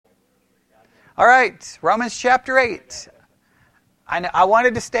All right, Romans chapter 8. I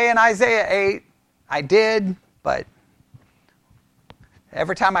wanted to stay in Isaiah 8. I did, but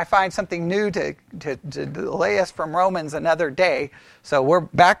every time I find something new to delay us from Romans another day. So we're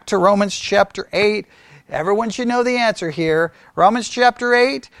back to Romans chapter 8. Everyone should know the answer here. Romans chapter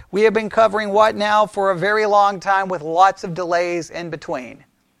 8, we have been covering what now for a very long time with lots of delays in between.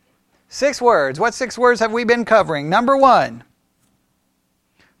 6 words. What 6 words have we been covering? Number 1,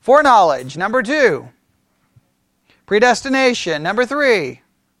 foreknowledge. Number 2, predestination. Number 3,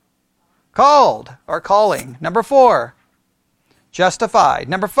 called or calling. Number 4, justified.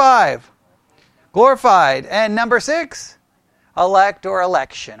 Number 5, glorified. And number 6, elect or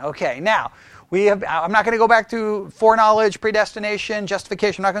election. Okay, now, I'm not going to go back to foreknowledge, predestination,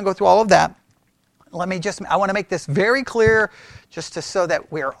 justification. I'm not going to go through all of that. I want to make this very clear just so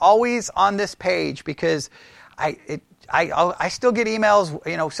that we're always on this page, because I still get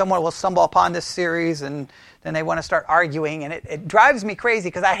emails, someone will stumble upon this series and then they want to start arguing, and it drives me crazy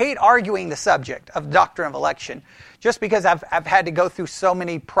because I hate arguing the subject of doctrine of election, just because I've had to go through so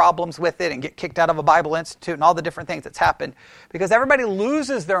many problems with it and get kicked out of a Bible Institute and all the different things that's happened, because everybody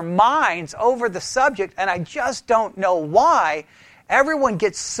loses their minds over the subject, and I just don't know why everyone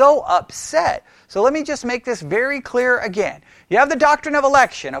gets so upset. So let me just make this very clear again. You have the doctrine of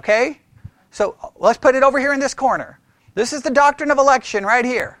election, okay? So let's put it over here in this corner. This is the doctrine of election right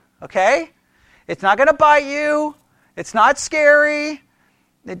here, okay? It's not going to bite you. It's not scary.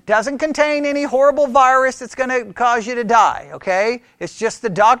 It doesn't contain any horrible virus that's going to cause you to die, okay? It's just the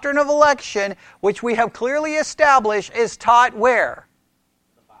doctrine of election, which we have clearly established is taught where?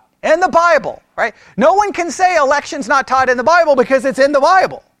 In the Bible, right? No one can say election's not taught in the Bible because it's in the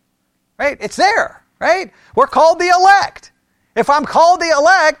Bible, right? It's there, right? We're called the elect. If I'm called the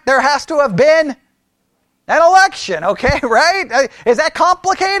elect, there has to have been an election, okay, right? Is that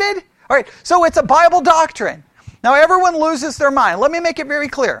complicated? All right, so it's a Bible doctrine. Now, everyone loses their mind. Let me make it very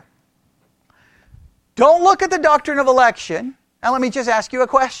clear. Don't look at the doctrine of election, and let me just ask you a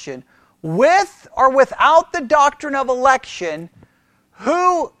question. With or without the doctrine of election,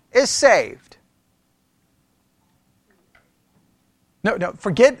 who is saved? No,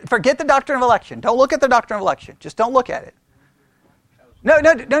 forget the doctrine of election. Don't look at the doctrine of election. Just don't look at it. No,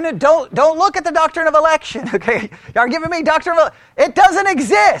 don't look at the doctrine of election, okay? Y'all are giving me doctrine of election. It doesn't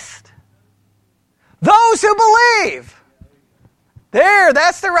exist. Those who believe.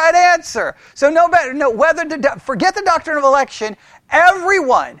 That's the right answer. So forget the doctrine of election.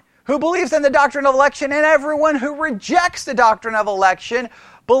 Everyone who believes in the doctrine of election and everyone who rejects the doctrine of election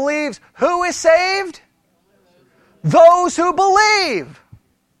believes who is saved? Those who believe.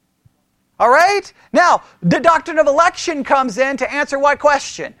 All right? Now, the doctrine of election comes in to answer what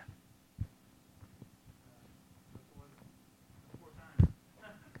question?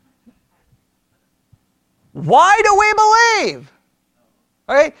 Why do we believe?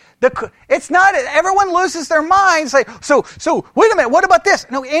 All right? It's not, everyone loses their minds. Like, so wait a minute, what about this?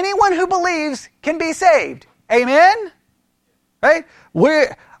 No, anyone who believes can be saved. Amen? Right?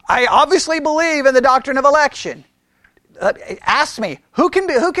 I obviously believe in the doctrine of election. Ask me, who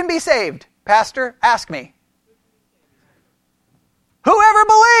can be saved? Pastor, ask me. Whoever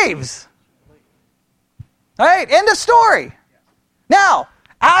believes. All right, end of story. Now,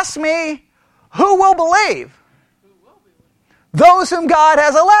 ask me, who will believe? Those whom God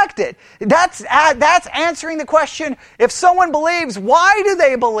has elected. That's answering the question, if someone believes, why do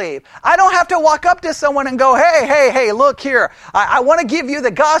they believe? I don't have to walk up to someone and go, hey, look here. I want to give you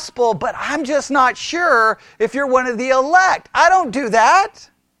the gospel, but I'm just not sure if you're one of the elect. I don't do that.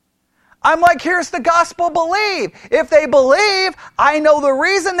 I'm like, here's the gospel, believe. If they believe, I know the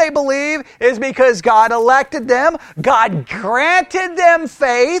reason they believe is because God elected them, God granted them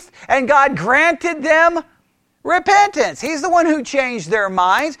faith, and God granted them repentance. He's the one who changed their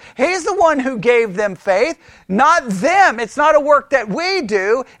minds. He's the one who gave them faith, not them. It's not a work that we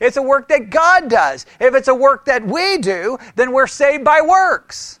do. It's a work that God does. If it's a work that we do, then we're saved by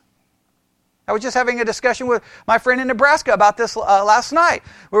works. I was just having a discussion with my friend in Nebraska about this last night.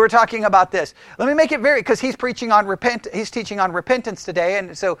 We were talking about this. Let me make it because he's teaching on repentance today,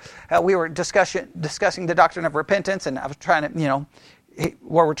 and so we were discussing the doctrine of repentance, and I was trying to,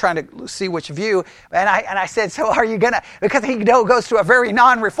 where we're trying to see which view, and I said, so are you gonna? Because he goes to a very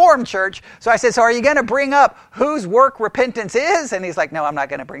non-reformed church, so I said, so are you gonna bring up whose work repentance is? And he's like, no, I'm not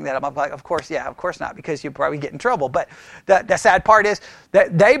gonna bring that up. I'm like, of course not, because you probably get in trouble. But the sad part is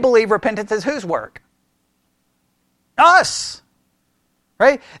that they believe repentance is whose work? Us.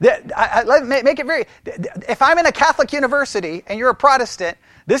 Right? Let me make it very. If I'm in a Catholic university and you're a Protestant,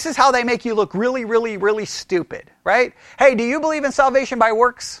 this is how they make you look really, really, really stupid, right? Hey, do you believe in salvation by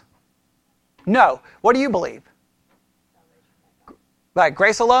works? No. What do you believe? Like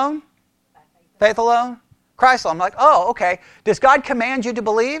grace alone? Faith alone? Christ alone. I'm like, oh, okay. Does God command you to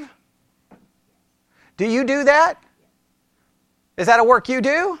believe? Do you do that? Is that a work you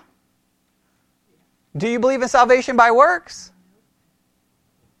do? Do you believe in salvation by works?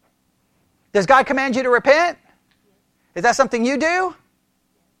 Does God command you to repent? Is that something you do?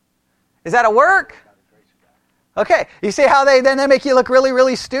 Is that a work? Okay, you see how they make you look really,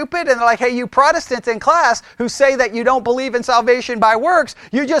 really stupid? And they're like, hey, you Protestants in class who say that you don't believe in salvation by works,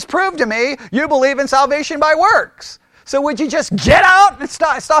 you just proved to me you believe in salvation by works. So would you just get out and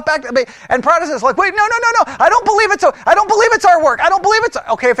stop acting? And Protestants are like, wait, no, I don't believe it's our work. I don't believe it's...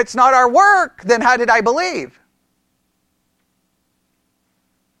 Okay, if it's not our work, then how did I believe?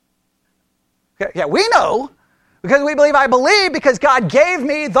 Okay, yeah, we know. Because we believe I believe because God gave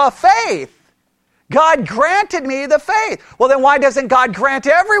me the faith. God granted me the faith. Well, then why doesn't God grant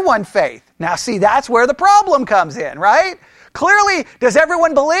everyone faith? Now, see, that's where the problem comes in, right? Clearly, does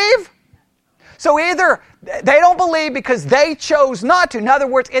everyone believe? So either they don't believe because they chose not to. In other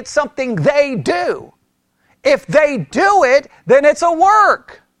words, it's something they do. If they do it, then it's a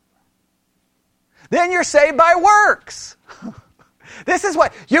work. Then you're saved by works. This is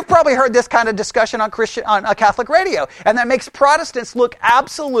what, you've probably heard this kind of discussion on Catholic radio, and that makes Protestants look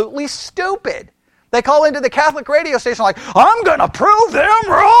absolutely stupid. They call into the Catholic radio station like, I'm going to prove them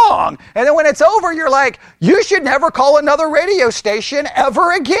wrong. And then when it's over, you're like, you should never call another radio station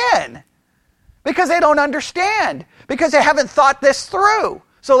ever again. Because they don't understand. Because they haven't thought this through.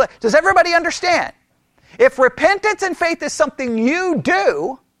 So does everybody understand? If repentance and faith is something you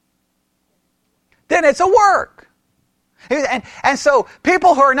do, then it's a work. And so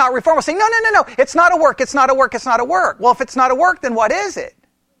people who are not reformed will say, no, it's not a work, it's not a work, it's not a work. Well, if it's not a work, then what is it?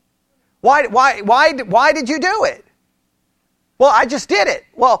 Why did you do it? Well, I just did it.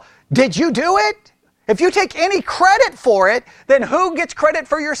 Well, did you do it? If you take any credit for it, then who gets credit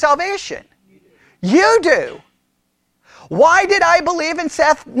for your salvation? You do. Why did I believe and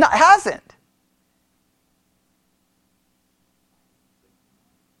Seth hasn't?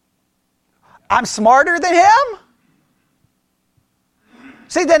 I'm smarter than him?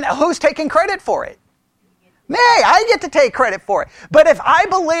 See, then who's taking credit for it? Me, I get to take credit for it. But if I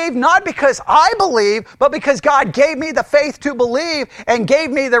believe, not because I believe, but because God gave me the faith to believe and gave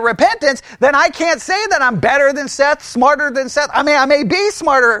me the repentance, then I can't say that I'm better than Seth, smarter than Seth. I mean, I may be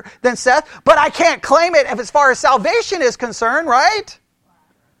smarter than Seth, but I can't claim it as far as salvation is concerned, right?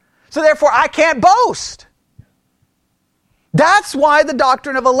 So therefore, I can't boast. That's why the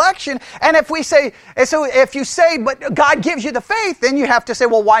doctrine of election, and if you say, but God gives you the faith, then you have to say,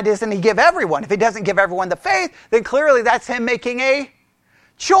 well, why doesn't he give everyone? If he doesn't give everyone the faith, then clearly that's him making a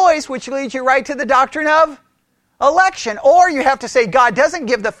choice, which leads you right to the doctrine of election. Or you have to say God doesn't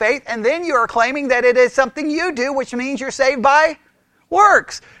give the faith, and then you are claiming that it is something you do, which means you're saved by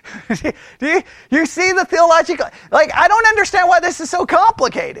works. Do you see the theological, I don't understand why this is so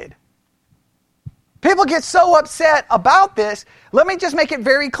complicated. People get so upset about this. Let me just make it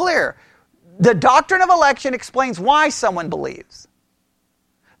very clear. The doctrine of election explains why someone believes.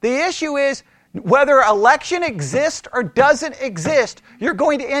 The issue is whether election exists or doesn't exist, you're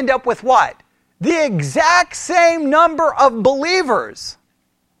going to end up with what? The exact same number of believers.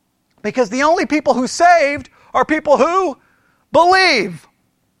 Because the only people who saved are people who believe.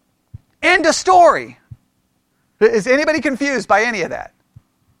 End of story. Is anybody confused by any of that?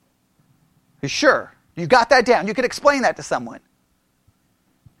 You sure? You got that down. You could explain that to someone.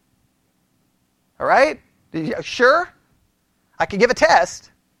 All right? Sure? I could give a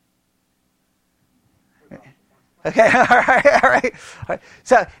test. Okay, all right.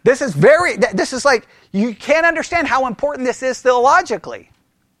 So this is like, you can't understand how important this is theologically.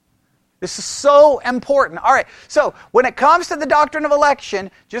 This is so important. All right, so when it comes to the doctrine of election,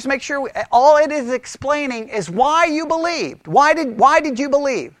 just make sure all it is explaining is why you believed. Why did you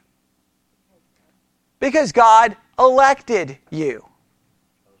believe? Because God elected you.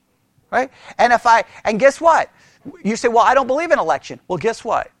 Right? And guess what? You say, well, I don't believe in election. Well, guess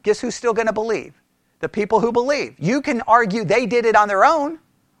what? Guess who's still going to believe? The people who believe. You can argue they did it on their own,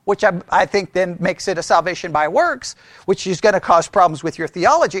 which I think then makes it a salvation by works, which is going to cause problems with your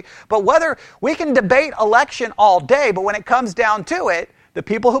theology. But whether we can debate election all day, but when it comes down to it, the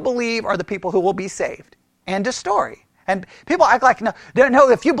people who believe are the people who will be saved. End of story. And people act like, no,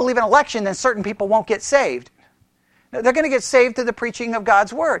 if you believe in election, then certain people won't get saved. No, they're going to get saved through the preaching of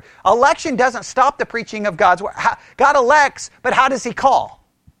God's word. Election doesn't stop the preaching of God's word. God elects, but how does he call?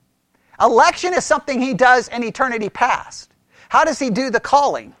 Election is something he does in eternity past. How does he do the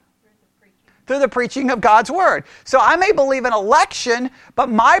calling? through the preaching of God's word. So I may believe in election, but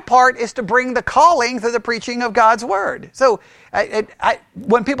my part is to bring the calling through the preaching of God's word. So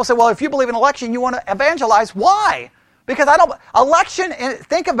when people say, well, if you believe in election, you want to evangelize, why? Because election,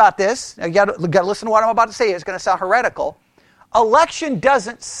 think about this. You got to listen to what I'm about to say. It's going to sound heretical. Election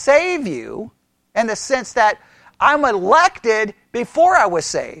doesn't save you in the sense that I'm elected before I was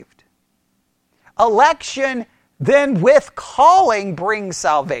saved. Election then with calling brings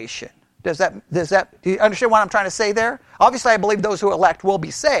salvation. Do you understand what I'm trying to say there? Obviously, I believe those who elect will be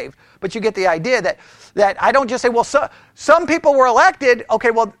saved, but you get the idea that I don't just say, well, some people were elected.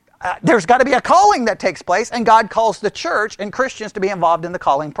 Okay, well, there's got to be a calling that takes place, and God calls the church and Christians to be involved in the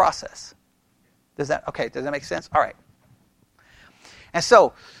calling process. Does that make sense? All right. And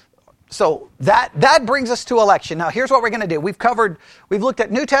so that brings us to election. Now, here's what we're going to do. We've looked at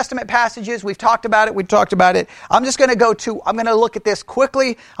New Testament passages. We've talked about it. I'm just going to look at this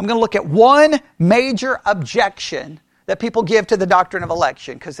quickly. I'm going to look at one major objection that people give to the doctrine of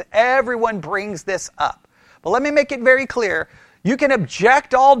election, because everyone brings this up. But let me make it very clear. You can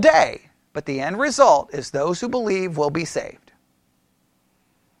object all day, but the end result is those who believe will be saved.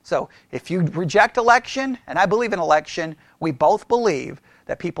 So if you reject election, and I believe in election, we both believe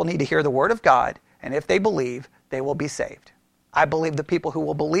that people need to hear the word of God, and if they believe, they will be saved. I believe the people who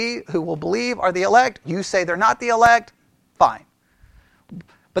will believe are the elect. You say they're not the elect, fine.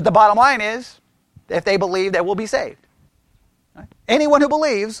 But the bottom line is, if they believe, they will be saved. Right? Anyone who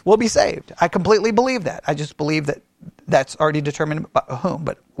believes will be saved. I completely believe that. I just believe that that's already determined by whom,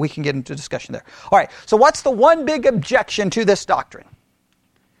 but we can get into discussion there. All right, so what's the one big objection to this doctrine?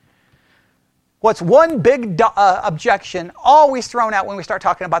 What's one big objection always thrown out when we start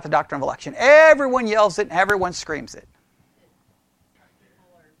talking about the doctrine of election? Everyone yells it and everyone screams it.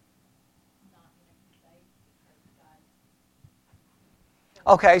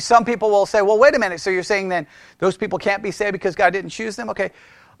 Okay, some people will say, well, wait a minute, so you're saying then those people can't be saved because God didn't choose them? Okay,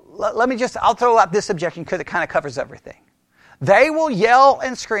 I'll throw out this objection because it kind of covers everything. They will yell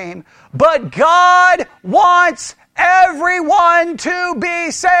and scream, but God wants everyone to be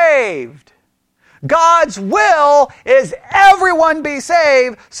saved. God's will is everyone be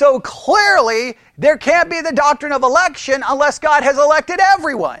saved, so clearly there can't be the doctrine of election unless God has elected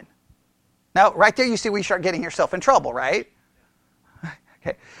everyone. Now, right there you see where you start getting yourself in trouble, right?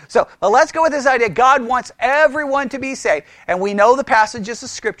 Okay. So, let's go with this idea. God wants everyone to be saved. And we know the passages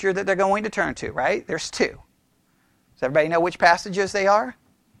of Scripture that they're going to turn to, right? There's two. Does everybody know which passages they are?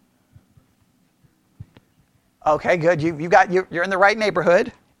 Okay, good. You're in the right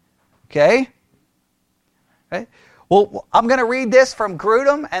neighborhood. Okay. Right? Well, I'm going to read this from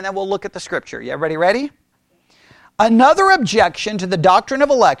Grudem, and then we'll look at the Scripture. You everybody ready? Another objection to the doctrine of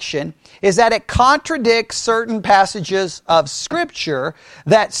election is that it contradicts certain passages of Scripture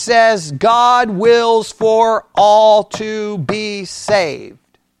that says God wills for all to be saved.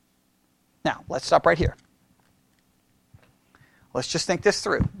 Now, let's stop right here. Let's just think this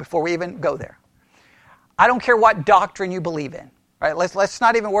through before we even go there. I don't care what doctrine you believe in. Right? Let's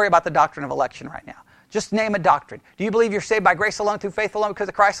not even worry about the doctrine of election right now. Just name a doctrine. Do you believe you're saved by grace alone, through faith alone, because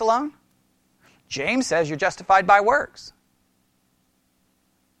of Christ alone? James says you're justified by works.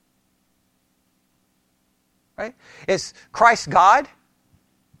 Right? Is Christ God?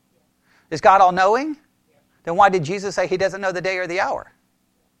 Is God all-knowing? Then why did Jesus say he doesn't know the day or the hour?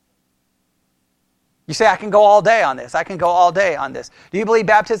 You say, I can go all day on this. I can go all day on this. Do you believe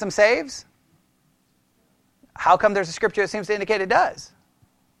baptism saves? How come there's a scripture that seems to indicate it does?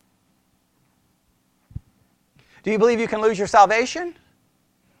 Do you believe you can lose your salvation?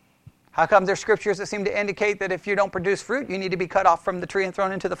 How come there's scriptures that seem to indicate that if you don't produce fruit, you need to be cut off from the tree and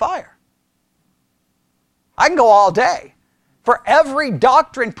thrown into the fire? I can go all day. For every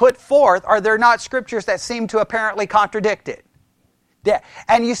doctrine put forth, are there not scriptures that seem to apparently contradict it? Yeah.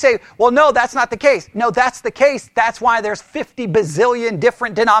 And you say, well, no, that's not the case. No, that's the case. That's why there's 50 bazillion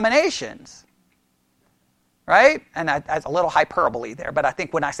different denominations. Right? And that's a little hyperbole there, but I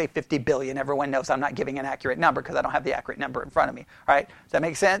think when I say 50 billion, everyone knows I'm not giving an accurate number because I don't have the accurate number in front of me. All right? Does that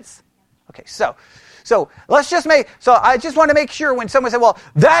make sense? Okay, so I just want to make sure when someone says, well,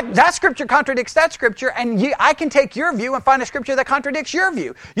 that scripture contradicts that scripture, and I can take your view and find a scripture that contradicts your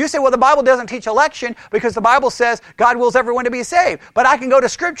view. You say, well, the Bible doesn't teach election because the Bible says God wills everyone to be saved. But I can go to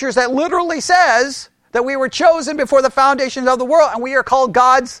scriptures that literally says that we were chosen before the foundations of the world and we are called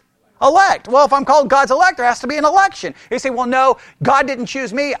God's elect. Well, if I'm called God's elect, there has to be an election. You say, well, no, God didn't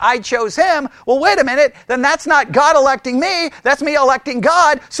choose me, I chose him. Well, wait a minute, then that's not God electing me, that's me electing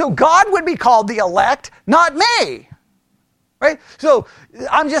God. So God would be called the elect, not me. Right? So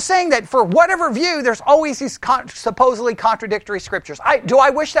I'm just saying that for whatever view, there's always these supposedly contradictory scriptures. Do I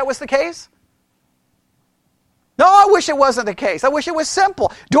wish that was the case? No, I wish it wasn't the case. I wish it was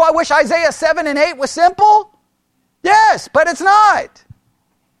simple. Do I wish Isaiah 7 and 8 was simple? Yes, but it's not.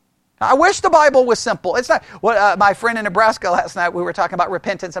 I wish the Bible was simple. It's not. My friend in Nebraska last night, we were talking about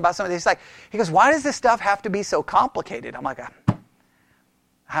repentance, about some of these. He goes, why does this stuff have to be so complicated? I'm like,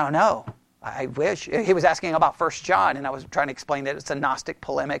 I don't know. I wish. He was asking about 1 John, and I was trying to explain that it's a Gnostic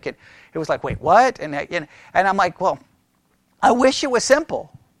polemic, and it was like, wait, what? And I'm like, well, I wish it was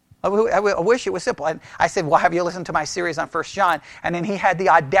simple. I wish it was simple. And I said, well, have you listened to my series on 1 John? And then he had the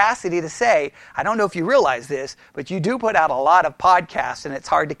audacity to say, I don't know if you realize this, but you do put out a lot of podcasts, and it's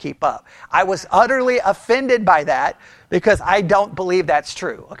hard to keep up. I was utterly offended by that because I don't believe that's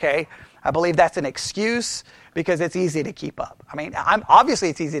true, okay? I believe that's an excuse because it's easy to keep up. I mean, obviously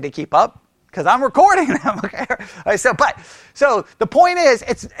it's easy to keep up because I'm recording them, okay? So the point is,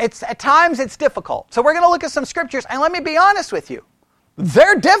 it's at times it's difficult. So we're going to look at some scriptures, and let me be honest with you.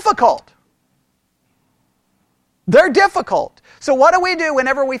 They're difficult. They're difficult. So what do we do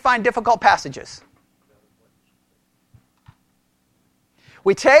whenever we find difficult passages?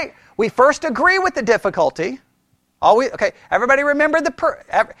 We first agree with the difficulty. Okay, everybody remember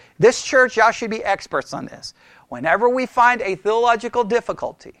this church, y'all should be experts on this. Whenever we find a theological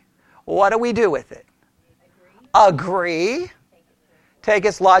difficulty, what do we do with it? Agree. Take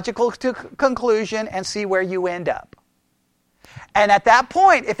its logical conclusion and see where you end up. And at that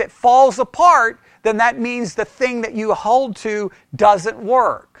point, if it falls apart, then that means the thing that you hold to doesn't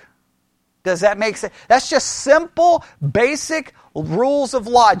work. Does that make sense? That's just simple, basic rules of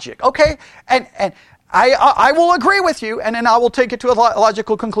logic. Okay? And I will agree with you, and then I will take it to a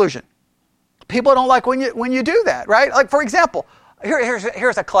logical conclusion. People don't like when you do that, right? Like, for example,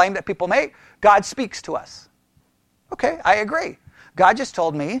 here's a claim that people make. God speaks to us. Okay, I agree. God just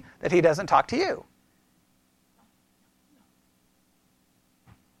told me that He doesn't talk to you.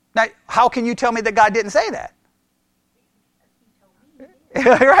 Now, how can you tell me that God didn't say that?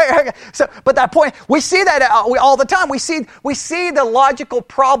 Right. So, but that point, we see that all the time. We see the logical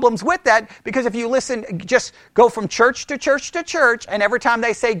problems with that because if you listen, just go from church to church to church, and every time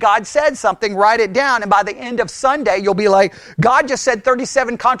they say God said something, write it down, and by the end of Sunday, you'll be like, God just said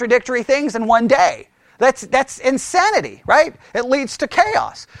 37 contradictory things in one day. That's insanity, right? It leads to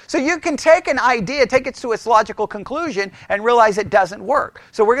chaos. So you can take an idea, take it to its logical conclusion, and realize it doesn't work.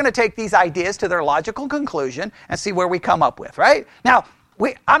 So we're going to take these ideas to their logical conclusion and see where we come up with, right? Now,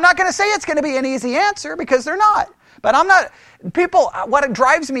 I'm not going to say it's going to be an easy answer because they're not. But what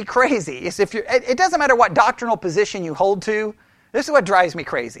drives me crazy is it doesn't matter what doctrinal position you hold to. This is what drives me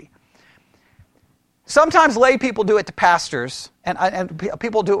crazy. Sometimes lay people do it to pastors, and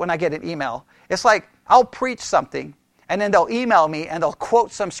people do it when I get an email. It's like, I'll preach something, and then they'll email me, and they'll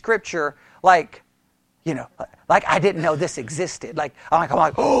quote some scripture like I didn't know this existed. I'm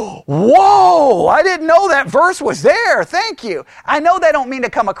like, oh, whoa, I didn't know that verse was there. Thank you. I know they don't mean to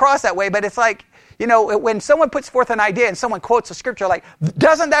come across that way, but it's like, when someone puts forth an idea and someone quotes a scripture, like,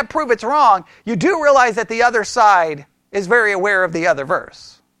 doesn't that prove it's wrong? You do realize that the other side is very aware of the other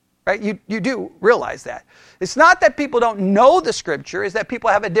verse, right? You do realize that. It's not that people don't know the scripture, it's that people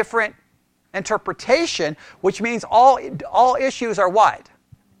have a different interpretation, which means all issues are what?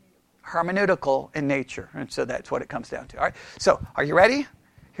 Hermeneutical in nature. And so that's what it comes down to. All right. So are you ready?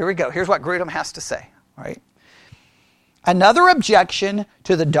 Here we go. Here's what Grudem has to say. All right. Another objection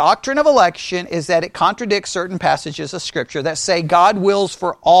to the doctrine of election is that it contradicts certain passages of Scripture that say God wills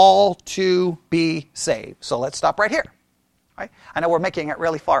for all to be saved. So let's stop right here. All right. I know we're making it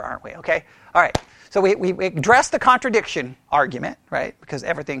really far, aren't we? Okay. All right. So we addressed the contradiction argument, right? Because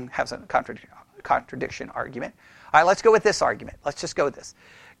everything has a contradiction argument. All right, let's go with this argument. Let's just go with this.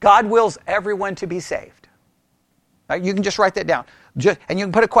 God wills everyone to be saved. All right, you can just write that down. And you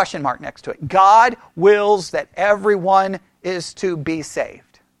can put a question mark next to it. God wills that everyone is to be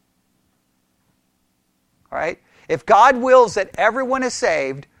saved. All right? If God wills that everyone is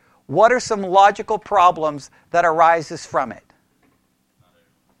saved, what are some logical problems that arises from it?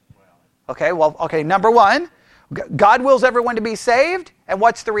 Okay, number one, God wills everyone to be saved, and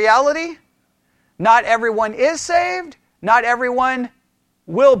what's the reality? Not everyone is saved, not everyone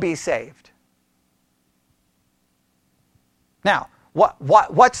will be saved. Now,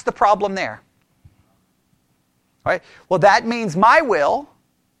 what's the problem there? All right? Well, that means my will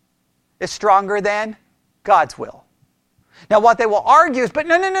is stronger than God's will. Now, what they will argue is, but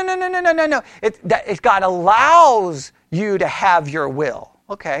no. God allows you to have your will.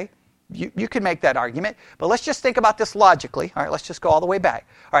 Okay. You can make that argument, but let's just think about this logically. All right, let's just go all the way back.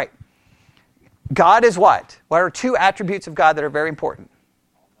 All right, God is what? What are two attributes of God that are very important?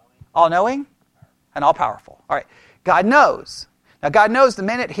 All-knowing and all-powerful. All right, God knows. Now, God knows the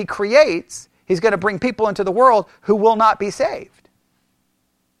minute He creates, He's going to bring people into the world who will not be saved.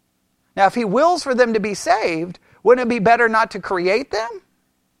 Now, if he wills for them to be saved, wouldn't it be better not to create them?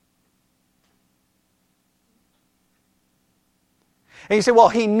 And you say,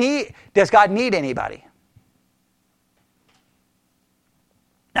 well, does God need anybody?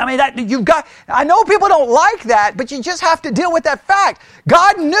 I mean, I know people don't like that, but you just have to deal with that fact.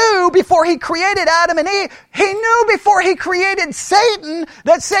 God knew before he created Adam and Eve, he knew before he created Satan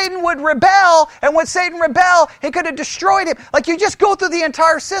that Satan would rebel, and when Satan rebelled, he could have destroyed him. Like, you just go through the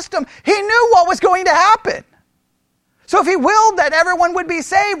entire system. He knew what was going to happen. So if he willed that everyone would be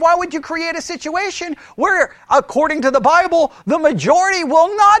saved, why would you create a situation where, according to the Bible, the majority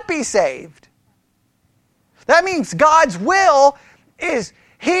will not be saved? That means God's will is...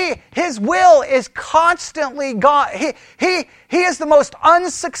 His will is constantly God. He is the most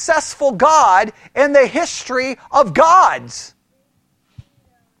unsuccessful God in the history of gods.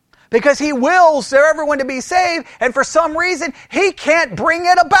 Because he wills for everyone to be saved, and for some reason, he can't bring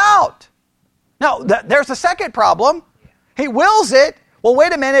it about. Now, there's a second problem. He wills it. Well,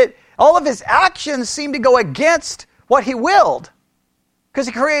 wait a minute. All of his actions seem to go against what he willed. Because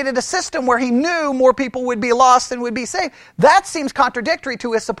he created a system where he knew more people would be lost than would be saved. That seems contradictory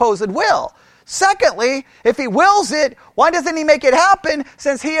to his supposed will. Secondly, if he wills it, why doesn't he make it happen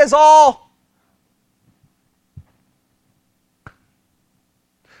since he is all?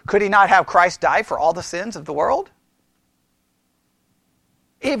 Could he not have Christ die for all the sins of the world?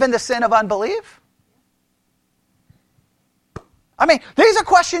 Even the sin of unbelief? I mean, these are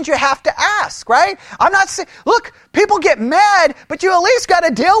questions you have to ask, right? I'm not saying, look, people get mad, but you at least got to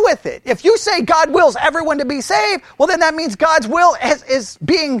deal with it. If you say God wills everyone to be saved, well, then that means God's will is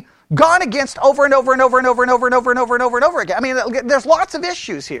being gone against over and over and over and over and over and over and over and over and over again. I mean, there's lots of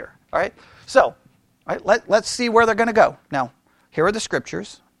issues here, all right? So, all right, let's see where they're going to go. Now, here are the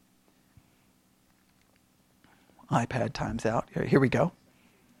scriptures. iPad time's out. Here we go. All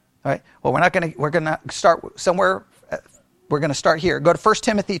right. Well, we're going to start somewhere. We're going to start here. Go to 1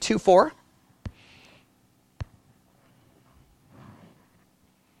 Timothy 2:4.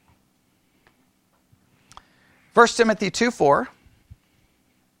 First Timothy 2:4.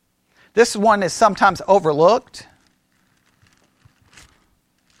 This one is sometimes overlooked.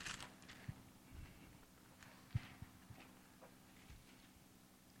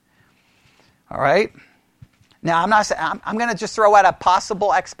 All right. Now, I'm going to just throw out a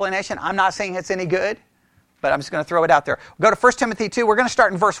possible explanation. I'm not saying it's any good, but I'm just going to throw it out there. We'll go to 1 Timothy 2. We're going to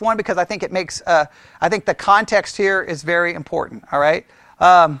start in verse 1 because I think it makes, I think the context here is very important. All right.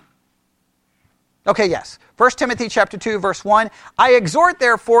 Okay, yes. 1 Timothy chapter 2, verse 1. I exhort,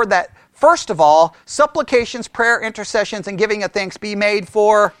 therefore, that first of all, supplications, prayer, intercessions, and giving of thanks be made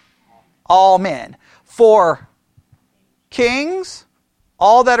for all men. For kings,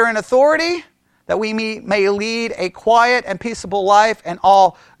 all that are in authority, that we may lead a quiet and peaceable life and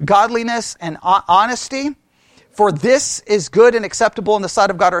all godliness and honesty. For this is good and acceptable in the sight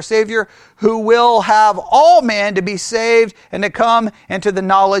of God our Savior, who will have all men to be saved and to come into the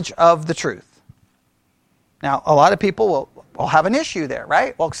knowledge of the truth. Now, a lot of people will have an issue there,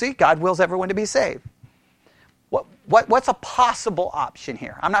 right? Well, see, God wills everyone to be saved. What's a possible option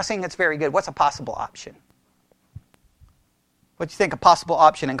here? I'm not saying it's very good. What's a possible option? What do you think a possible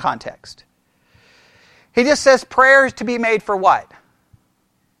option in context? He just says prayers to be made for what?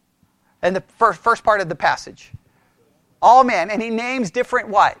 In the first part of the passage. All men. And he names different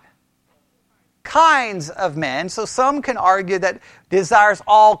what? Kinds of men. So some can argue that desires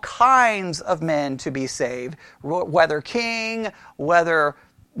all kinds of men to be saved. Whether king, whether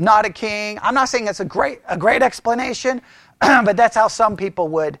not a king. I'm not saying it's a great explanation, but that's how some people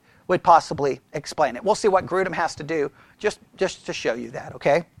would possibly explain it. We'll see what Grudem has to do just to show you that,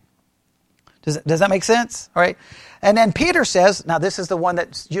 okay? Does that make sense? All right. And then Peter says, now this is the one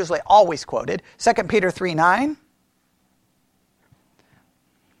that's usually always quoted, 2 Peter 3:9.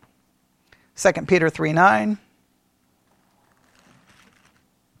 2 Peter 3:9.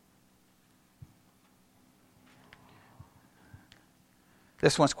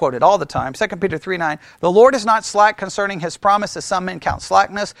 This one's quoted all the time. 2 Peter 3:9. The Lord is not slack concerning his promise, as some men count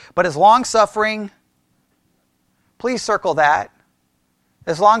slackness, but is long-suffering. Please circle that.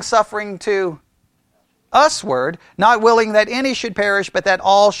 Is long-suffering to usward, not willing that any should perish, but that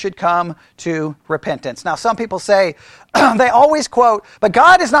all should come to repentance. Now, some people say, they always quote, but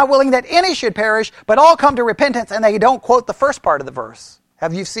God is not willing that any should perish, but all come to repentance, and they don't quote the first part of the verse.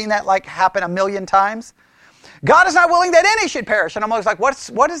 Have you seen that happen a million times? God is not willing that any should perish. And I'm always like, what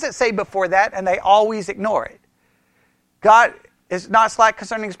does it say before that? And they always ignore it. God is not slack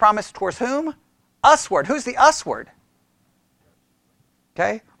concerning his promise towards whom? Usward. Who's the usward?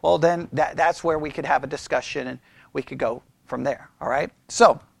 Okay? well, then that's where we could have a discussion and we could go from there. All right?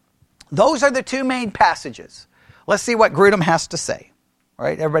 So, those are the two main passages. Let's see what Grudem has to say. All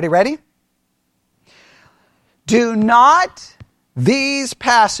right, everybody ready? Do not these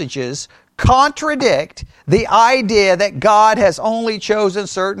passages contradict the idea that God has only chosen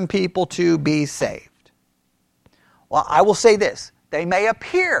certain people to be saved? Well, I will say this. They may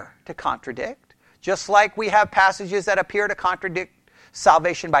appear to contradict, just like we have passages that appear to contradict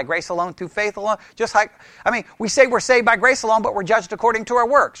salvation by grace alone, through faith alone. Just like, we say we're saved by grace alone, but we're judged according to our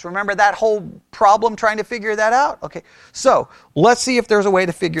works. Remember that whole problem trying to figure that out? Okay, so let's see if there's a way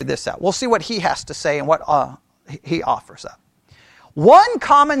to figure this out. We'll see what he has to say and what he offers up. One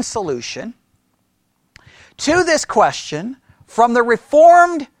common solution to this question from the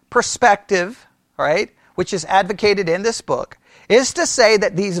Reformed perspective, all right, which is advocated in this book, is to say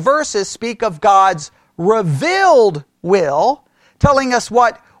that these verses speak of God's revealed will, telling us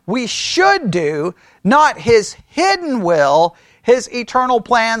what we should do, not His hidden will, His eternal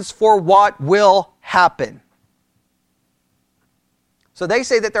plans for what will happen. So they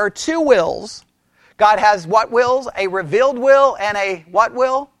say that there are two wills. God has what wills? A revealed will and a what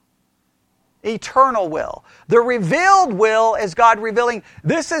will? Eternal will. The revealed will is God revealing,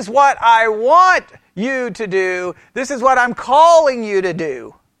 this is what I want you to do. This is what I'm calling you to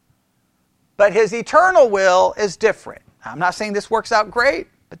do. But His eternal will is different. I'm not saying this works out great,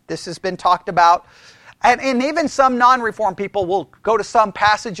 but this has been talked about. And even some non-Reformed people will go to some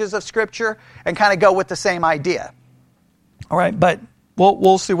passages of Scripture and kind of go with the same idea. All right, but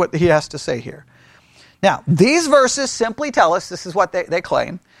we'll see what he has to say here. Now, these verses simply tell us, this is what they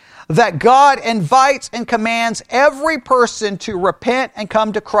claim, that God invites and commands every person to repent and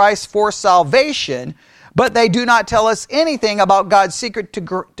come to Christ for salvation, but they do not tell us anything about God's secret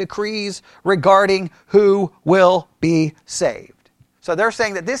decrees regarding who will be saved. So they're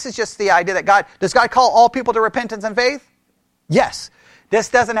saying that this is just the idea that does God call all people to repentance and faith? Yes. This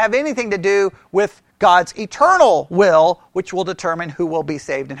doesn't have anything to do with God's eternal will, which will determine who will be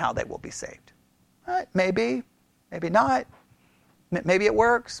saved and how they will be saved. All right, maybe not. Maybe it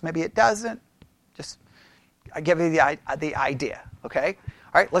works, maybe it doesn't. Just, I give you the idea, okay?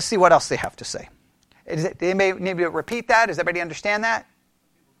 All right, let's see what else they have to say. Do they need to repeat that? Does everybody understand that?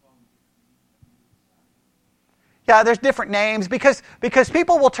 Yeah, there's different names because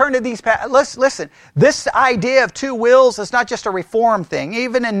people will turn to these. Listen, this idea of two wills is not just a Reform thing.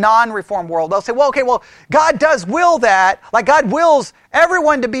 Even in non-Reform world, they'll say, well, God does will that. Like God wills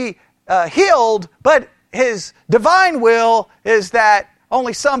everyone to be healed, but His divine will is that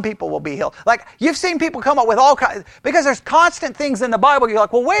only some people will be healed. Like, you've seen people come up with all kinds, because there's constant things in the Bible. You're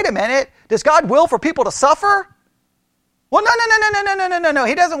like, well, wait a minute. Does God will for people to suffer? Well, no.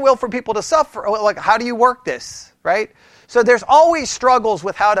 He doesn't will for people to suffer. Like, how do you work this, right? So there's always struggles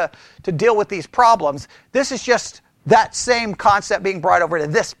with how to deal with these problems. This is just that same concept being brought over to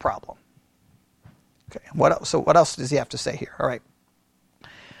this problem. Okay, what else? So what else does he have to say here? All right.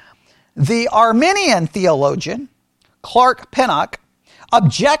 The Arminian theologian, Clark Pinnock,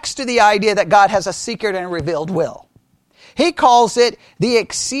 objects to the idea that God has a secret and revealed will. He calls it the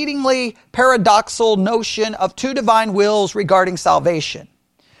exceedingly paradoxical notion of two divine wills regarding salvation.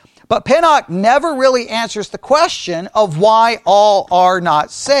 But Pinnock never really answers the question of why all are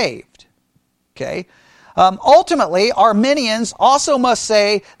not saved. Okay? Ultimately, Arminians also must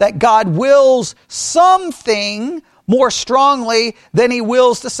say that God wills something more strongly than He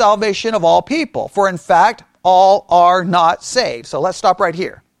wills the salvation of all people. For in fact, all are not saved. So let's stop right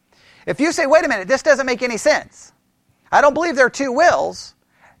here. If you say, wait a minute, this doesn't make any sense. I don't believe there are two wills.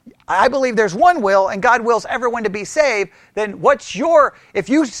 I believe there's one will, and God wills everyone to be saved. Then if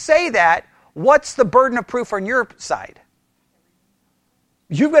you say that, what's the burden of proof on your side?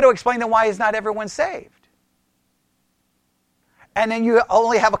 You've got to explain then why is not everyone saved. And then you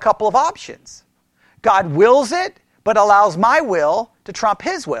only have a couple of options. God wills it, but allows my will to trump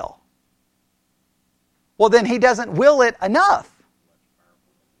His will. Well, then He doesn't will it enough.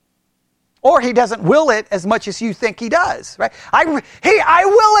 Or He doesn't will it as much as you think He does, right? I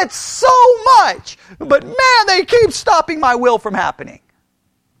will it so much, but man, they keep stopping my will from happening.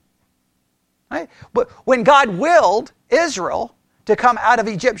 Right? But when God willed Israel to come out of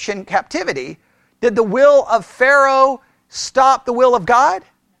Egyptian captivity, did the will of Pharaoh stop the will of God?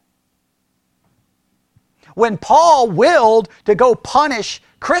 When Paul willed to go punish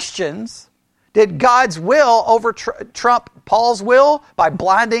Christians, did God's will trump Paul's will by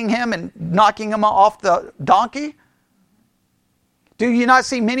blinding him and knocking him off the donkey? Do you not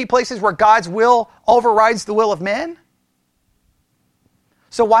see many places where God's will overrides the will of men?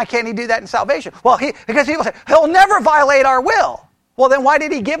 So why can't He do that in salvation? Well, because people say, He'll never violate our will. Well, then why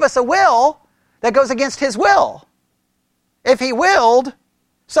did he give us a will that goes against his will? If he willed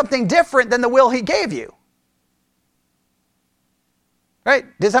something different than the will he gave you. Right?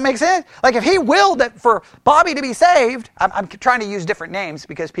 Does that make sense? Like if he willed that for Bobby to be saved, I'm trying to use different names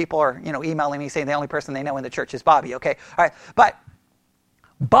because people are, emailing me saying the only person they know in the church is Bobby, okay? All right, but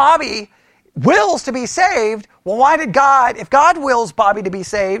Bobby wills to be saved. Well, why did God, if God wills Bobby to be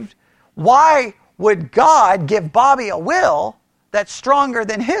saved, why would God give Bobby a will that's stronger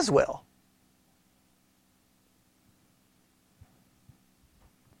than his will?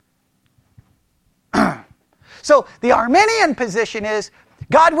 So the Arminian position is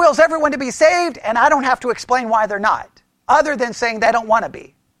God wills everyone to be saved, and I don't have to explain why they're not, other than saying they don't want to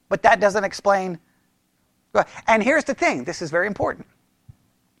be. But that doesn't explain. And here's the thing. This is very important.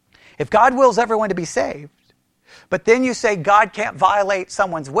 If God wills everyone to be saved, but then you say God can't violate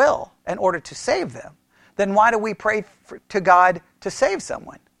someone's will in order to save them, then why do we pray to God to save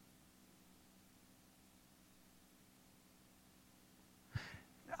someone?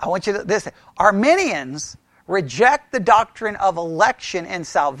 I want you to listen. Arminians reject the doctrine of election and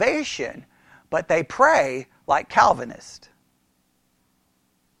salvation, but they pray like Calvinists.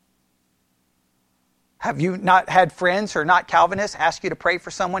 Have you not had friends who are not Calvinists ask you to pray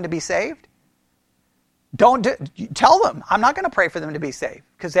for someone to be saved? Tell them, I'm not going to pray for them to be saved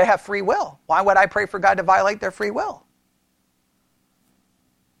because they have free will. Why would I pray for God to violate their free will?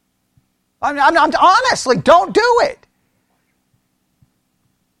 I'm honestly, don't do it.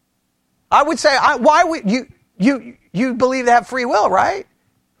 I would say, why would you believe they have free will, right?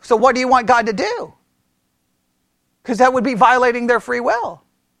 So what do you want God to do? Because that would be violating their free will.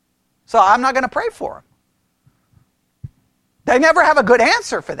 So I'm not going to pray for them. They never have a good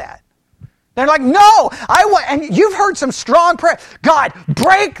answer for that. They're like, no, and you've heard some strong prayer. God,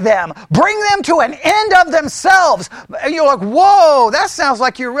 break them, bring them to an end of themselves. And you're like, whoa, that sounds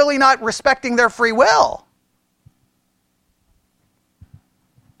like you're really not respecting their free will.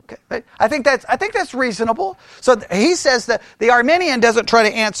 Okay, I think that's reasonable. So he says that the Arminian doesn't try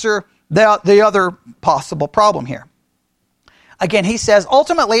to answer the other possible problem here. Again, he says,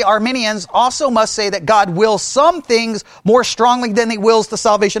 ultimately, Arminians also must say that God wills some things more strongly than he wills the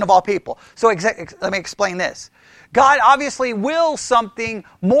salvation of all people. So let me explain this. God obviously wills something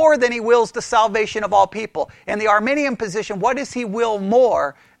more than he wills the salvation of all people. In the Arminian position, what does he will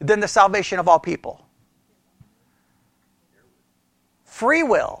more than the salvation of all people? Free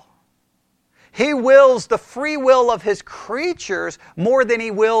will. He wills the free will of his creatures more than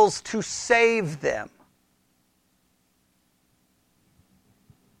he wills to save them.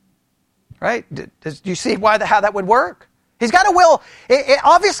 Right? Do you see how that would work? He's got to will.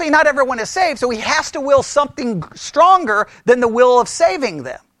 Obviously, not everyone is saved, so he has to will something stronger than the will of saving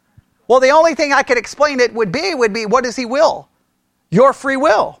them. Well, the only thing I could explain it would be, what does he will? Your free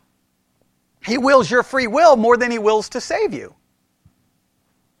will. He wills your free will more than he wills to save you.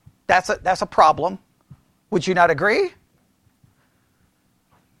 That's a problem. Would you not agree?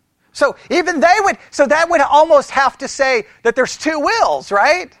 So that would almost have to say that there's two wills,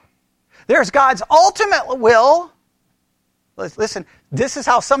 right? There's God's ultimate will. Listen, this is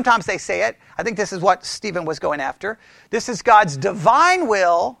how sometimes they say it. I think this is what Stephen was going after. This is God's divine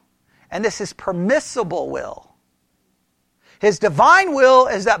will, and this is permissible will. His divine will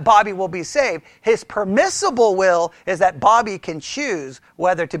is that Bobby will be saved. His permissible will is that Bobby can choose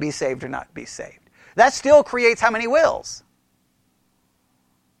whether to be saved or not be saved. That still creates how many wills?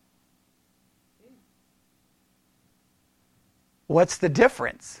 What's the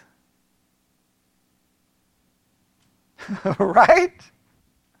difference? Right?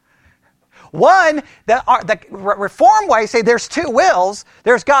 One, the Reform way say there's two wills.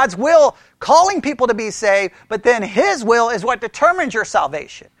 There's God's will calling people to be saved, but then his will is what determines your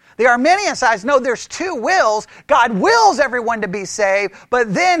salvation. The Arminian side, no, there's two wills. God wills everyone to be saved,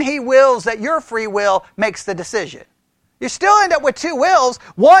 but then he wills that your free will makes the decision. You still end up with two wills.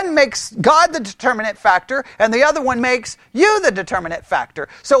 One makes God the determinate factor, and the other one makes you the determinate factor.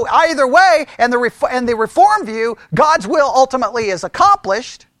 So either way, and the Reform view, God's will ultimately is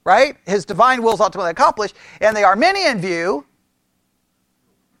accomplished, right? His divine will is ultimately accomplished. And the Arminian view,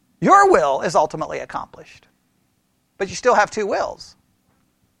 your will is ultimately accomplished. But you still have two wills.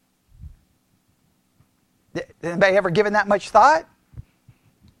 Anybody ever given that much thought?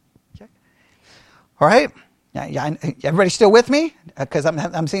 Okay. All right. Yeah, everybody still with me? Because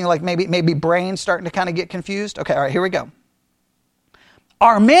I'm seeing like maybe brains starting to kind of get confused. Okay, all right, here we go.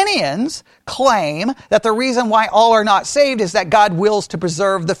 Arminians claim that the reason why all are not saved is that God wills to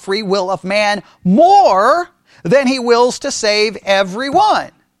preserve the free will of man more than he wills to save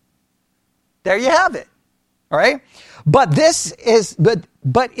everyone. There you have it. All right? But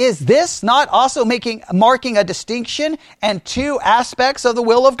is this not also marking a distinction and two aspects of the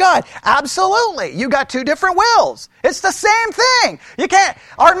will of God? Absolutely. You got two different wills. It's the same thing. You can't,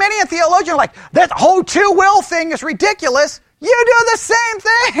 Arminian theologians are like, that whole two will thing is ridiculous. You do the same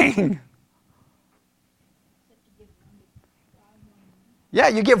thing. Yeah,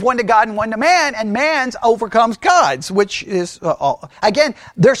 you give one to God and one to man, and man's overcomes God's, which is, again,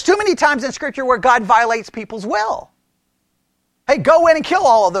 there's too many times in Scripture where God violates people's will. Hey, go in and kill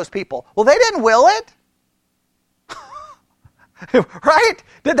all of those people. Well, they didn't will it. Right?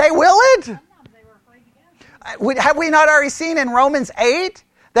 Did they will it? No, they were afraid to go. Have we not already seen in Romans 8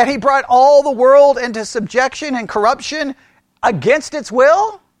 that he brought all the world into subjection and corruption against its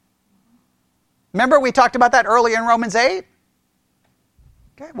will? Remember we talked about that earlier in Romans 8?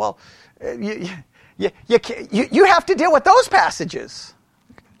 Okay, well, you have to deal with those passages.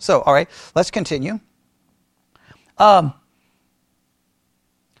 So, all right, let's continue. 1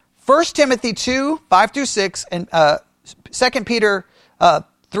 Timothy 2, 5 through 6, and 2 Peter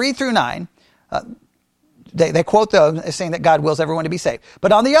 3 through 9, they quote those as saying that God wills everyone to be saved.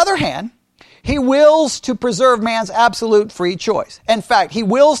 But on the other hand, he wills to preserve man's absolute free choice. In fact, he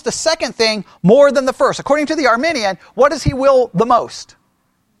wills the second thing more than the first. According to the Arminian, what does he will the most?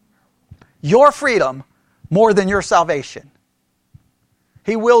 Your freedom more than your salvation.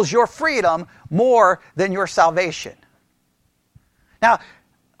 He wills your freedom more than your salvation. Now,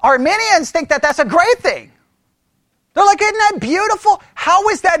 Arminians think that that's a great thing. They're like, isn't that beautiful? How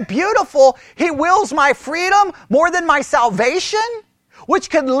is that beautiful? He wills my freedom more than my salvation, which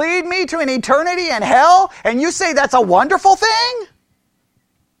could lead me to an eternity in hell, and you say that's a wonderful thing?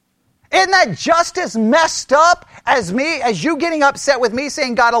 Isn't that just as messed up as you getting upset with me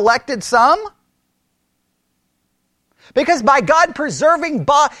saying God elected some? Because by God preserving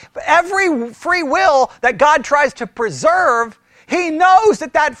every free will that God tries to preserve, he knows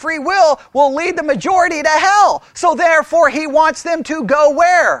that free will lead the majority to hell. So therefore, he wants them to go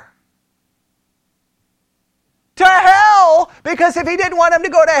where? To hell. Because if he didn't want them to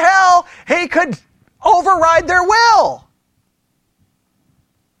go to hell, he could override their will.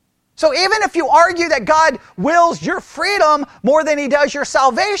 So even if you argue that God wills your freedom more than he does your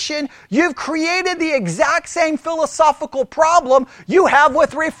salvation, you've created the exact same philosophical problem you have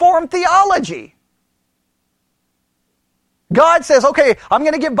with Reformed theology. God says, okay, I'm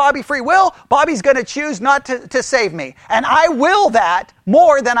going to give Bobby free will. Bobby's going to choose not to save me. And I will that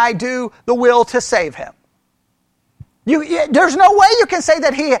more than I do the will to save him. There's no way you can say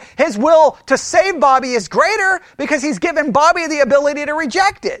that his will to save Bobby is greater because he's given Bobby the ability to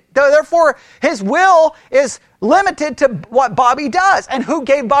reject it. Therefore, his will is limited to what Bobby does. And who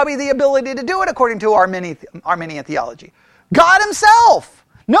gave Bobby the ability to do it according to Arminian theology? God himself,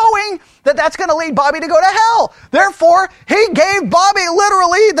 knowing that that's going to lead Bobby to go to hell. Therefore, he gave Bobby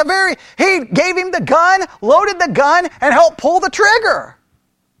literally he gave him the gun, loaded the gun, and helped pull the trigger.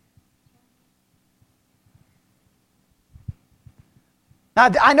 Now,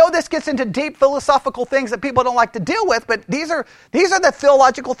 I know this gets into deep philosophical things that people don't like to deal with, but these are the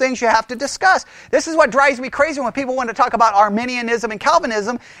theological things you have to discuss. This is what drives me crazy when people want to talk about Arminianism and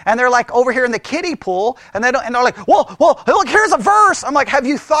Calvinism, and they're like over here in the kiddie pool, and they're like, well, look, here's a verse. I'm like, have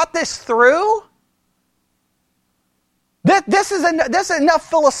you thought this through? This is enough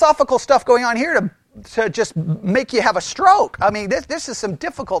philosophical stuff going on here to just make you have a stroke. I mean, this is some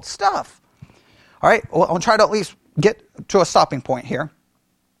difficult stuff. All right, well, I'll try to at least get to a stopping point here.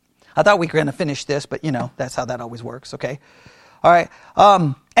 I thought we were going to finish this, but that's how that always works, okay? All right.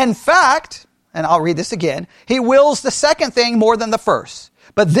 In fact, and I'll read this again, he wills the second thing more than the first.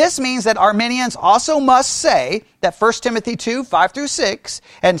 But this means that Arminians also must say that 1 Timothy 2, 5 through 6,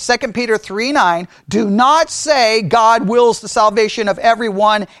 and 2 Peter 3, 9 do not say God wills the salvation of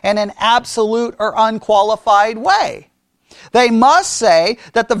everyone in an absolute or unqualified way. They must say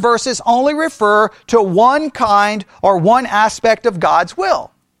that the verses only refer to one kind or one aspect of God's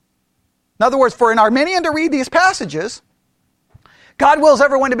will. In other words, for an Arminian to read these passages, God wills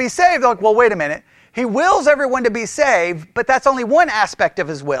everyone to be saved. They're like, well, wait a minute. He wills everyone to be saved, but that's only one aspect of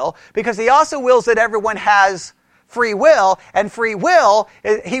his will, because he also wills that everyone has free will, and free will,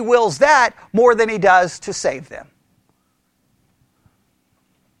 he wills that more than he does to save them.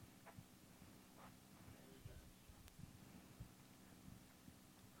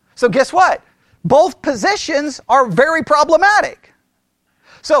 So guess what? Both positions are very problematic.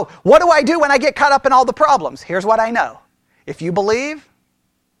 So what do I do when I get caught up in all the problems? Here's what I know. If you believe,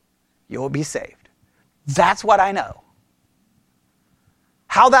 you will be saved. That's what I know.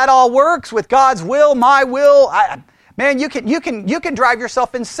 How that all works with God's will, my will, man, you can drive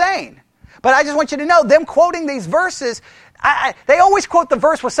yourself insane. But I just want you to know, them quoting these verses, they always quote the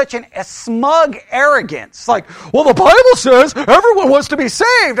verse with such a smug arrogance. Like, well, the Bible says everyone wants to be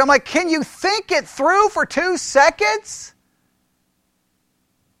saved. I'm like, can you think it through for 2 seconds?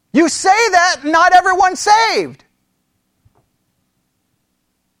 You say that, not everyone's saved.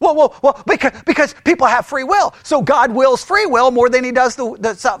 Well, because people have free will. So God wills free will more than he does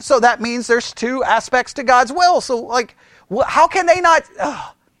the stuff. So that means there's 2 aspects to God's will. So, like, how can they not?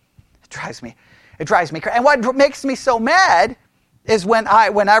 It drives me crazy. And what makes me so mad is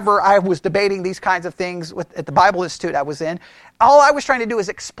whenever I was debating these kinds of things at the Bible Institute I was in, all I was trying to do is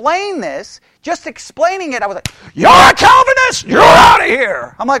explain this. Just explaining it, I was like, "You're a Calvinist! You're out of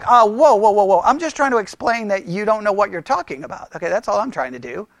here!" I'm like, whoa. I'm just trying to explain that you don't know what you're talking about. Okay, that's all I'm trying to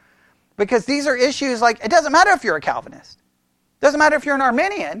do. Because these are issues like, it doesn't matter if you're a Calvinist. It doesn't matter if you're an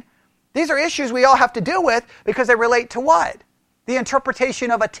Arminian. These are issues we all have to deal with because they relate to what? The interpretation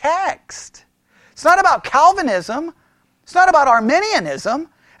of a text. It's not about Calvinism. It's not about Arminianism.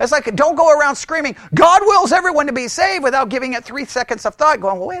 It's like, don't go around screaming, God wills everyone to be saved without giving it 3 seconds of thought,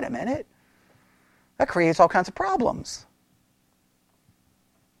 going, well, wait a minute. That creates all kinds of problems.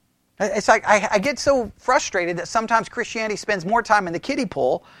 It's like, I get so frustrated that sometimes Christianity spends more time in the kiddie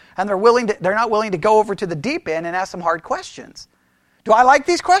pool and they're not willing to go over to the deep end and ask some hard questions. Do I like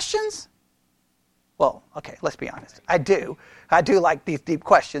these questions? Well, okay, let's be honest. I do. I do like these deep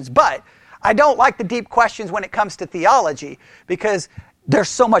questions, but I don't like the deep questions when it comes to theology because there's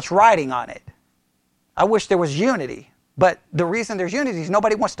so much writing on it. I wish there was unity, but the reason there's unity is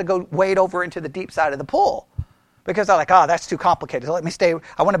nobody wants to go wade over into the deep side of the pool because they're like, that's too complicated. So let me stay.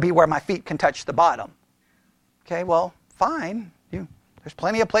 I want to be where my feet can touch the bottom. Okay, well, fine. There's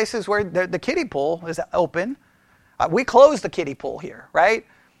plenty of places where the kiddie pool is open. We closed the kiddie pool here, right?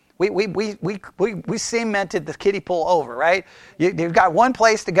 We cemented the kiddie pool over, right? You've got one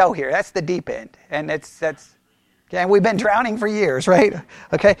place to go here. That's the deep end, and that's. And we've been drowning for years, right?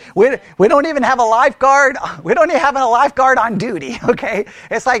 Okay, we don't even have a lifeguard. We don't even have a lifeguard on duty. Okay,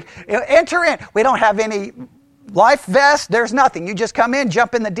 it's like enter in. We don't have any life vest. There's nothing. You just come in,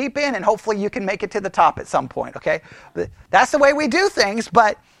 jump in the deep end, and hopefully you can make it to the top at some point. Okay, but that's the way we do things.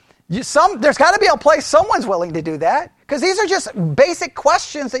 But there's got to be a place someone's willing to do that because these are just basic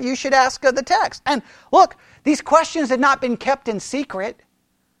questions that you should ask of the text. And look, these questions had not been kept in secret,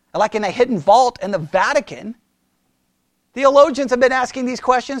 like in a hidden vault in the Vatican. Theologians have been asking these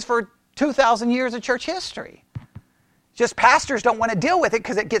questions for 2,000 years of church history. Just pastors don't want to deal with it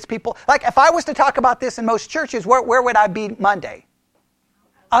because it gets people... Like, if I was to talk about this in most churches, where would I be Monday?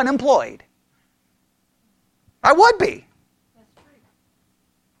 Unemployed. I would be.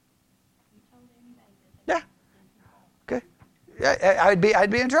 Yeah. Okay. I'd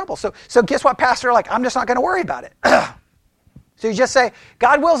be in trouble. So guess what, pastor? Like, I'm just not going to worry about it. So you just say,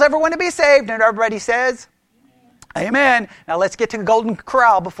 God wills everyone to be saved, and everybody says... Amen. Now let's get to the Golden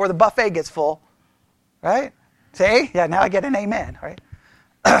Corral before the buffet gets full. Right? See? Yeah, now I get an amen. Right?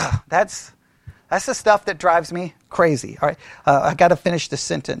 That's the stuff that drives me crazy. All right. I got to finish this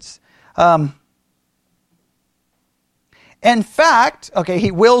sentence. In fact, okay,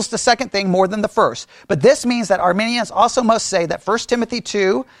 he wills the second thing more than the first. But this means that Arminians also must say that 1 Timothy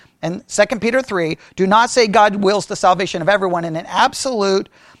 2 and 2 Peter 3 do not say God wills the salvation of everyone in an absolute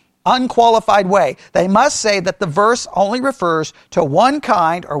unqualified way. They must say that the verse only refers to one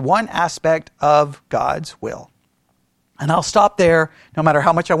kind or one aspect of God's will. And I'll stop there. No matter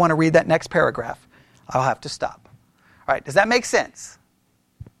how much I want to read that next paragraph, I'll have to stop. All right, does that make sense?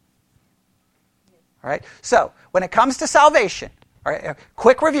 All right, so when it comes to salvation, all right,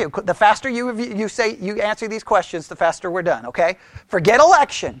 quick review. The faster you answer these questions, the faster we're done, okay? Forget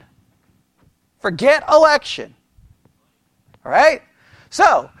election. Forget election. All right?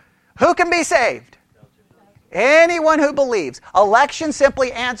 So, who can be saved? Anyone who believes. Election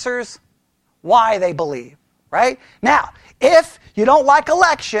simply answers why they believe, right? Now, if you don't like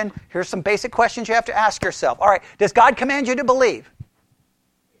election, here's some basic questions you have to ask yourself. All right, does God command you to believe?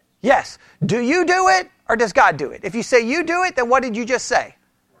 Yes. Do you do it or does God do it? If you say you do it, then what did you just say?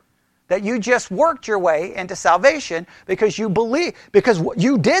 That you just worked your way into salvation because you believe, because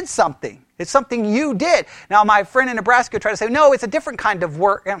you did something. It's something you did. Now, my friend in Nebraska tried to say, no, it's a different kind of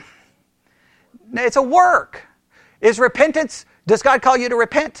work. It's a work. Is repentance, does God call you to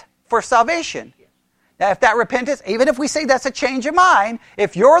repent for salvation? Now, if that repentance, even if we say that's a change of mind,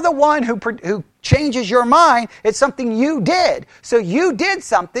 if you're the one who changes your mind, it's something you did. So you did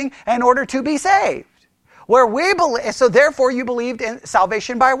something in order to be saved. Where we believe, so therefore you believed in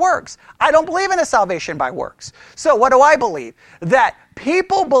salvation by works. I don't believe in a salvation by works. So what do I believe? That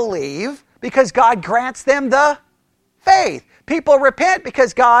people believe because God grants them the faith. People repent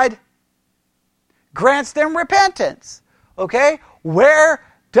because God grants them repentance. Okay? Where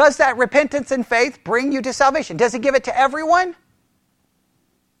does that repentance and faith bring you to salvation? Does he give it to everyone?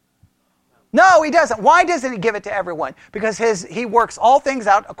 No, he doesn't. Why doesn't he give it to everyone? Because he works all things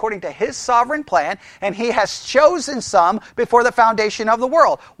out according to his sovereign plan, and he has chosen some before the foundation of the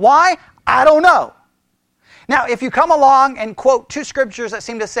world. Why? I don't know. Now, if you come along and quote two scriptures that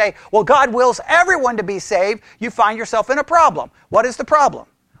seem to say, well, God wills everyone to be saved, you find yourself in a problem. What is the problem?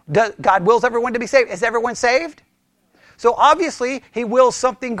 God wills everyone to be saved. Is everyone saved? So obviously, he wills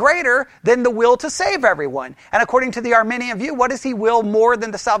something greater than the will to save everyone. And according to the Arminian view, what does he will more than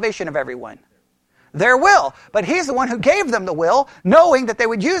the salvation of everyone? Their will. But he's the one who gave them the will, knowing that they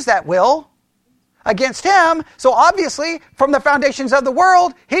would use that will against him. So obviously, from the foundations of the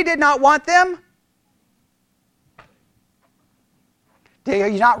world, he did not want them. Do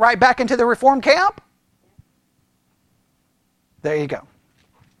you not right back into the Reformed camp? There you go.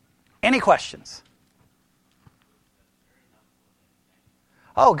 Any questions?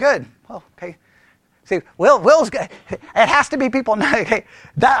 Oh, good. Well, okay. See, Will's good. It has to be people. Okay,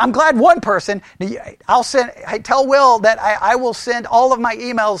 I'm glad one person. I tell Will that I will send all of my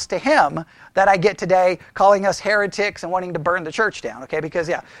emails to him that I get today, calling us heretics and wanting to burn the church down. Okay, because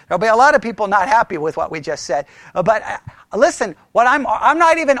there'll be a lot of people not happy with what we just said. But listen, I'm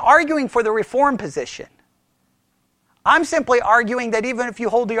not even arguing for the Reformed position. I'm simply arguing that even if you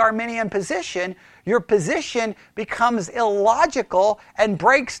hold the Arminian position, your position becomes illogical and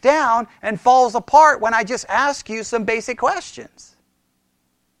breaks down and falls apart when I just ask you some basic questions.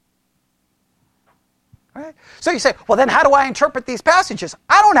 Right? So you say, well, then how do I interpret these passages?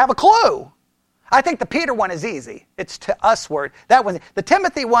 I don't have a clue. I think the Peter one is easy. It's to us word. That one, the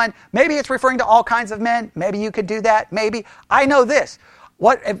Timothy one, maybe it's referring to all kinds of men. Maybe you could do that. Maybe. I know this.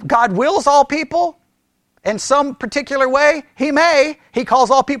 What if God wills all people? In some particular way, he may. He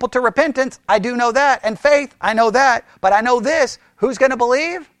calls all people to repentance. I do know that. And faith, I know that. But I know this. Who's going to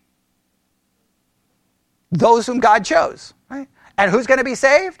believe? Those whom God chose. Right? And who's going to be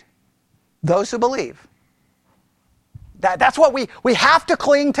saved? Those who believe. That's what we have to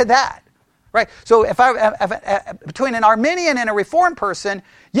cling to that. Right? So if between an Arminian and a Reformed person,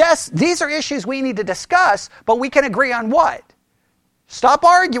 yes, these are issues we need to discuss, but we can agree on what? Stop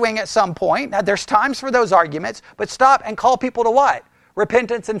arguing at some point. Now, there's times for those arguments, but stop and call people to what?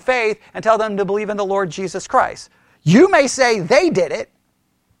 Repentance and faith, and tell them to believe in the Lord Jesus Christ. You may say they did it.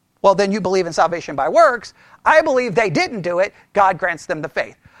 Well, then you believe in salvation by works. I believe they didn't do it. God grants them the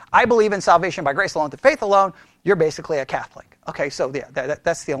faith. I believe in salvation by grace alone, through faith alone. You're basically a Catholic. Okay, so yeah,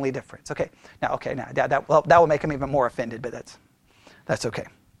 that's the only difference. Okay, now that will make them even more offended, but that's okay.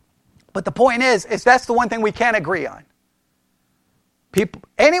 But the point is that's the one thing we can agree on.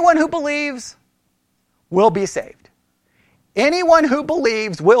 Anyone who believes will be saved. Anyone who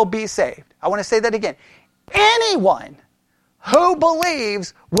believes will be saved. I want to say that again. Anyone who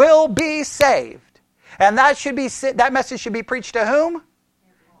believes will be saved. And that message should be preached to whom?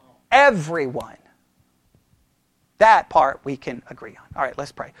 Everyone. That part we can agree on. All right,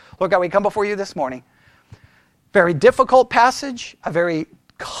 let's pray. Lord God, we come before you this morning. Very difficult passage, a very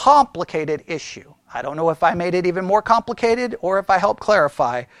complicated issue. I don't know if I made it even more complicated or if I helped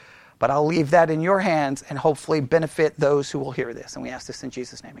clarify, but I'll leave that in your hands and hopefully benefit those who will hear this. And we ask this in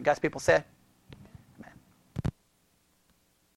Jesus' name. And God's people said,